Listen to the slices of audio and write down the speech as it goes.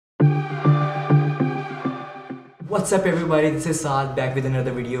What's up everybody, this is Saad back with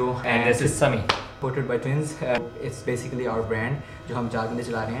another video and this is Sami. Portraitbytwins. It's basically our brand जो हम 4 बंदे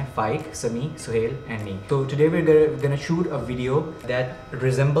चला रहे हैं, Faik, Sami, Suhail and me. So today we're gonna shoot a video that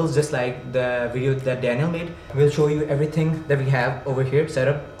resembles just like the video that Daniel made. We'll show you everything that we have over here set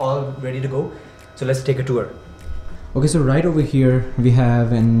up, all ready to go. So let's take a tour. Okay, so right over here we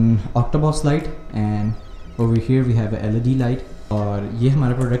have an octobox light and over here we have a LED light. और ये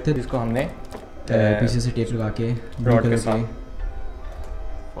हमारा product है जिसको हमने पीछे से tape लगा के रॉड के साथ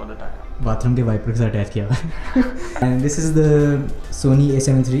बाथरूम के वाइपर के साथ अटैच किया हुआ and this is the Sony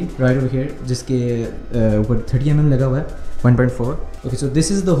A7 III right over here जिसके ऊपर 30 mm लगा हुआ है 1.4. Okay, so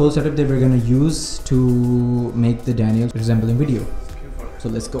this is the whole setup that we're gonna use to make the Daniel resembling video. So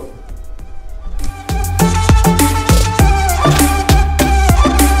let's go.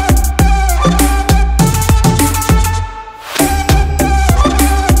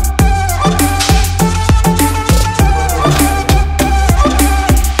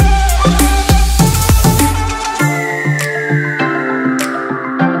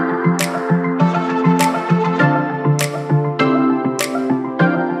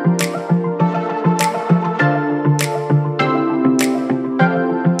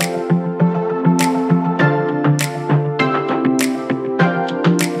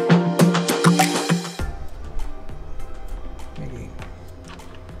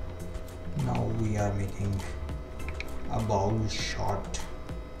 Now we are making a bowl shot.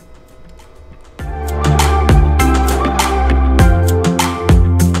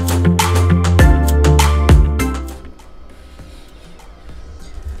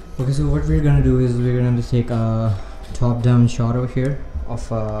 Okay, so what we're gonna do is we're gonna take a top-down shot over here of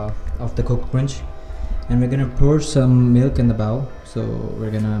the cooked brunch, and we're gonna pour some milk in the bowl. So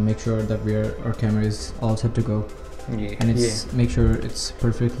we're gonna make sure that our camera is all set to go. And it's make sure it's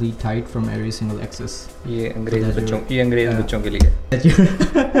perfectly tight from every single axis. ये अंग्रेज बच्चों के लिए that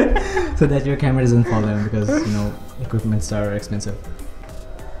so that your camera doesn't fall down because you know equipments are expensive.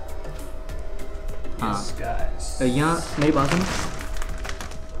 Yes, guys. यहाँ मेरी बात सुनो.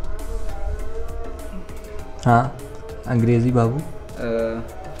 हाँ अंग्रेजी बाबू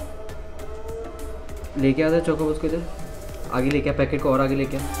लेके आता चोकोबॉक्स को इधर आगे लेके आ, पैकेट को और आगे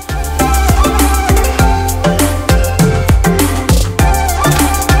लेके आ.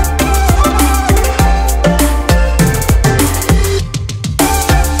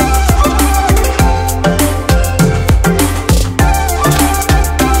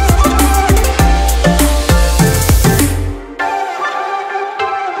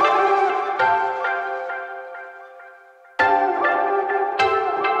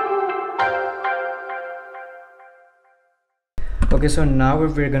 Okay, so now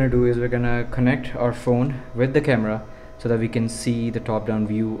what we're gonna do is we're gonna connect our phone with the camera so that we can see the top-down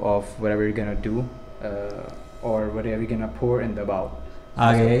view of whatever we're gonna do or whatever we're gonna pour in the bowl.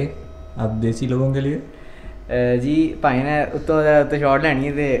 आगे अब देसी लोगों के लिए जी भाई ने उत्तों shot लैनी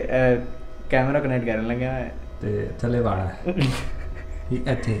है ते कैमरा कनेक्ट करन लग्या है ते थले बाड़ा है ये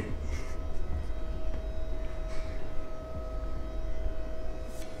ऐथे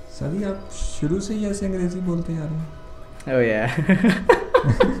सभी आप शुरू से ही ऐसे अंग्रेजी बोलते आ रहे हैं. Oh yeah.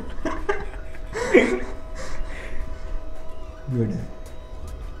 Good.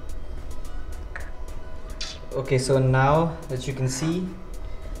 Okay, so now as you can see,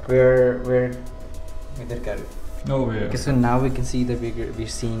 we're No way. Okay, so now we can see that we're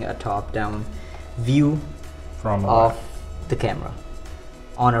seeing a top-down view From of the camera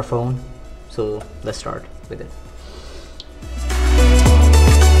on our phone. So let's start with it.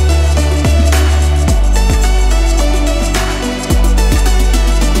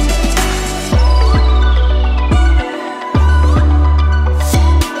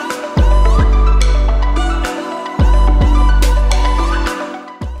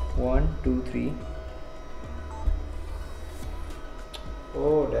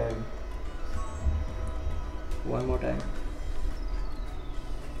 Oh damn. One more time.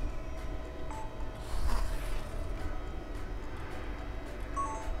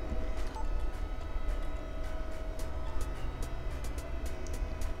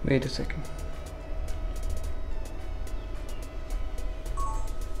 Wait a second.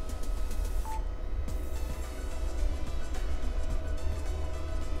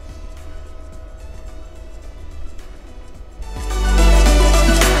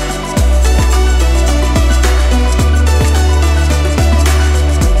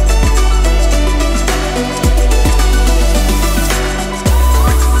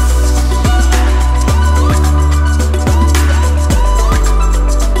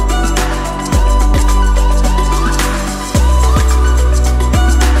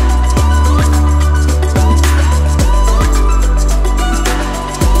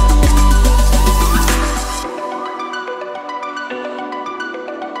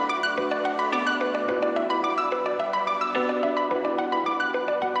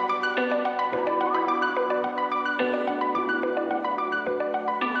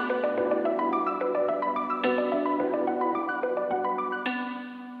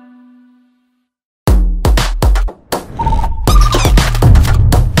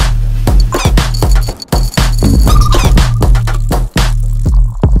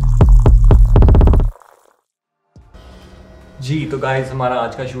 तो guys हमारा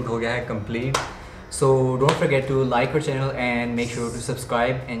आज का shoot हो गया है complete. So don't forget to like our channel and make sure to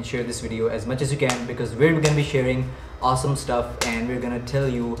subscribe and share this video as much as you can, because we're going to be sharing awesome stuff and we're going to tell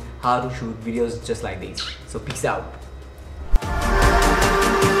you how to shoot videos just like these. So peace out.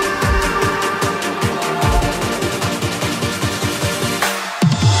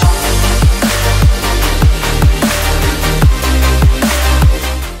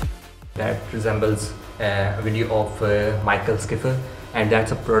 That resembles a video of Michael Skiffer, and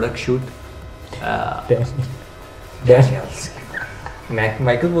that's a product shoot.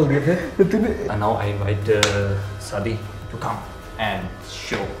 Michael बोल दिया फिर. And now I invite Sadi to come and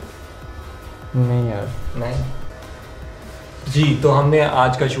show. नहीं यार. नहीं जी, तो हमने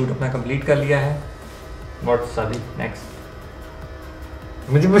आज का शूट अपना कंप्लीट कर लिया है. What Sadi next?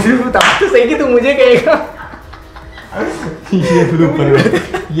 मुझे बता तो सही कि तू मुझे कहेगा.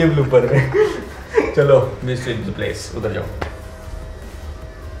 ये ब्लूपर में चलो, मिस्टर द प्लेस, उधर जाओ.